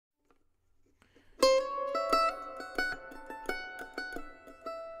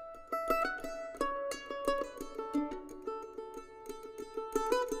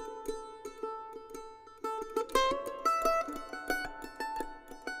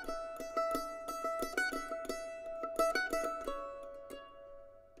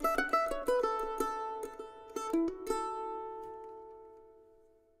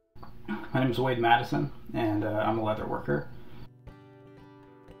My name is Matteson, and I'm a leather worker.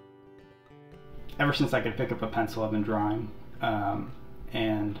 Ever since I could pick up a pencil, I've been drawing,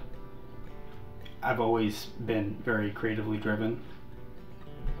 and I've always been very creatively driven.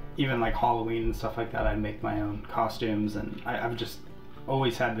 Even like Halloween and stuff like that, I make my own costumes, and I've just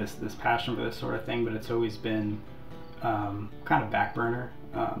always had this passion for this sort of thing, but it's always been kind of back burner,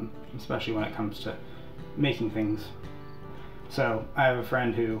 especially when it comes to making things. So I have a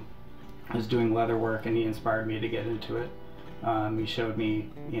friend who was doing leather work, and he inspired me to get into it. He showed me,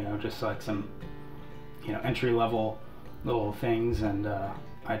 just like some, entry-level little things, and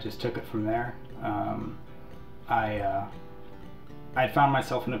I just took it from there. I found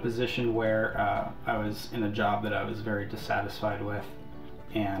myself in a position where I was in a job that I was very dissatisfied with,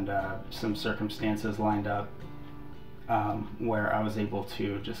 and some circumstances lined up where I was able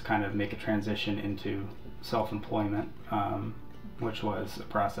to just kind of make a transition into self-employment, which was a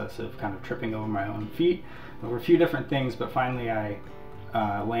process of kind of tripping over my own feet. There were a few different things, but finally I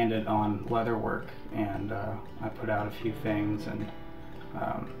landed on leatherwork, and I put out a few things, and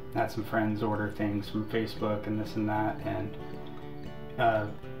had some friends order things from Facebook and this and that, and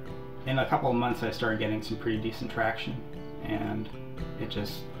in a couple of months I started getting some pretty decent traction, and it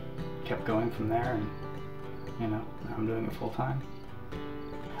just kept going from there, and now I'm doing it full time.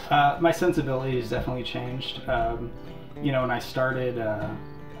 My sensibilities definitely changed. When I started,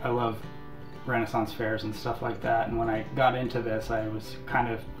 I love Renaissance fairs and stuff like that, and when I got into this, I was kind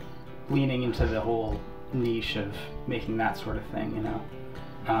of leaning into the whole niche of making that sort of thing,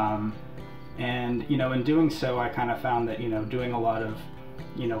 and in doing so, I kind of found that doing a lot of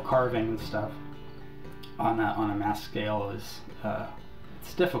carving and stuff on a mass scale is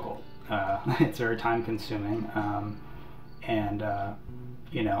it's difficult. It's very time consuming, and I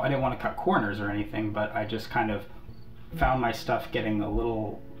didn't want to cut corners or anything, but I just kind of found my stuff getting a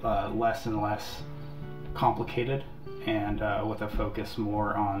little less and less complicated, and with a focus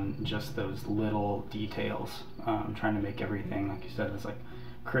more on just those little details. Trying to make everything, like you said, as like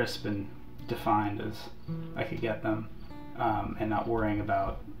crisp and defined as I could get them, and not worrying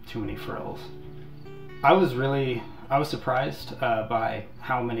about too many frills. I was surprised by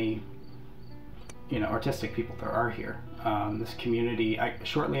how many artistic people there are here. This community,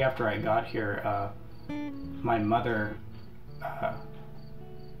 shortly after I got here, my mother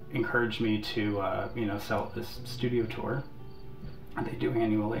encouraged me to sell this studio tour that they do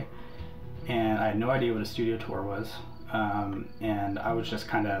annually, and I had no idea what a studio tour was, and I was just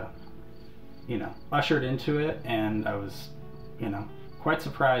kind of ushered into it, and I was quite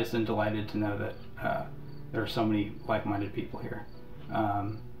surprised and delighted to know that there are so many like-minded people here.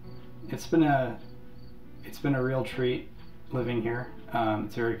 It's been a real treat living here.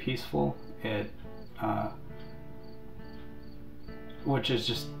 It's very peaceful. Which is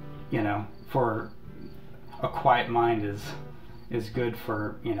just, for a quiet mind is good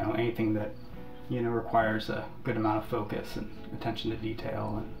for, anything that, requires a good amount of focus and attention to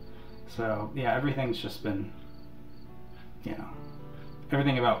detail. And so, yeah, everything's just been,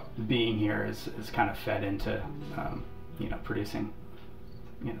 everything about being here is kind of fed into, producing,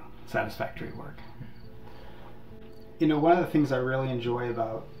 satisfactory work. One of the things I really enjoy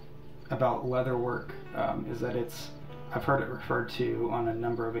about leatherwork is that I've heard it referred to on a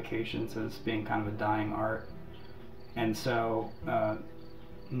number of occasions as being kind of a dying art, and so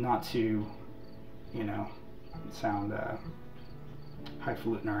not to sound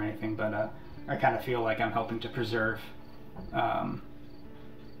highfalutin or anything, but I kind of feel like I'm helping to preserve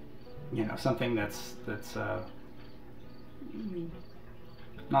something that's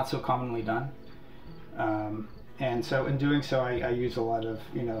not so commonly done, and so in doing so I use a lot of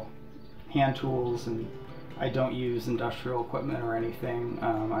hand tools, and I don't use industrial equipment or anything.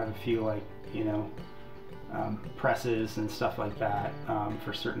 I have a few presses and stuff like that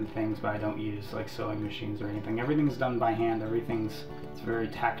for certain things, but I don't use like sewing machines or anything. Everything's done by hand. It's very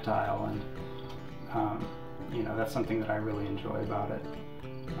tactile, and that's something that I really enjoy about it,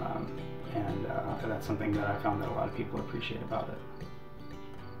 and that's something that I found that a lot of people appreciate about it.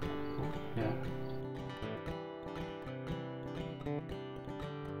 Yeah.